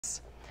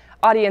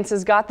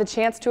Audiences got the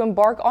chance to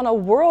embark on a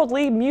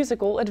worldly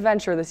musical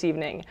adventure this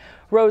evening.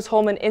 Rose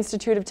Hulman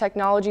Institute of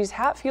Technology's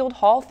Hatfield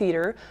Hall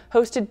Theater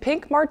hosted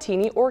Pink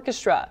Martini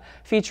Orchestra,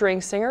 featuring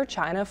singer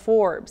China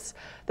Forbes.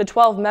 The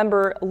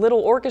 12-member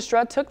Little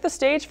Orchestra took the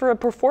stage for a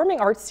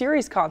performing arts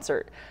series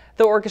concert.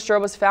 The orchestra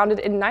was founded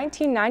in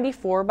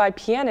 1994 by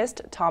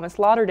pianist Thomas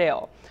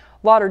Lauderdale.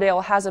 Lauderdale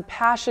has a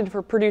passion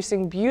for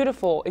producing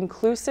beautiful,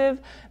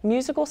 inclusive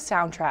musical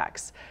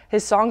soundtracks.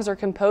 His songs are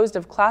composed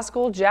of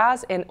classical,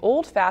 jazz, and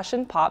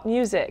old-fashioned pop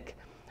music.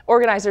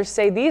 Organizers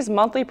say these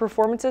monthly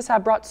performances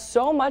have brought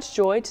so much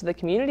joy to the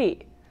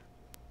community.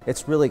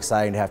 It's really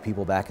exciting to have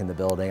people back in the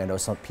building. I know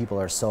some people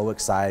are so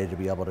excited to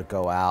be able to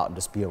go out and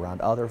just be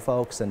around other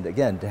folks and,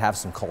 again, to have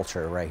some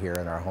culture right here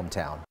in our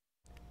hometown.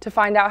 To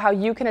find out how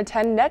you can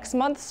attend next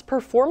month's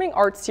Performing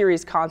Arts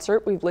Series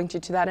concert, we've linked you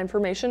to that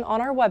information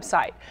on our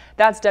website.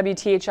 That's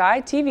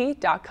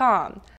WTHI-TV.com.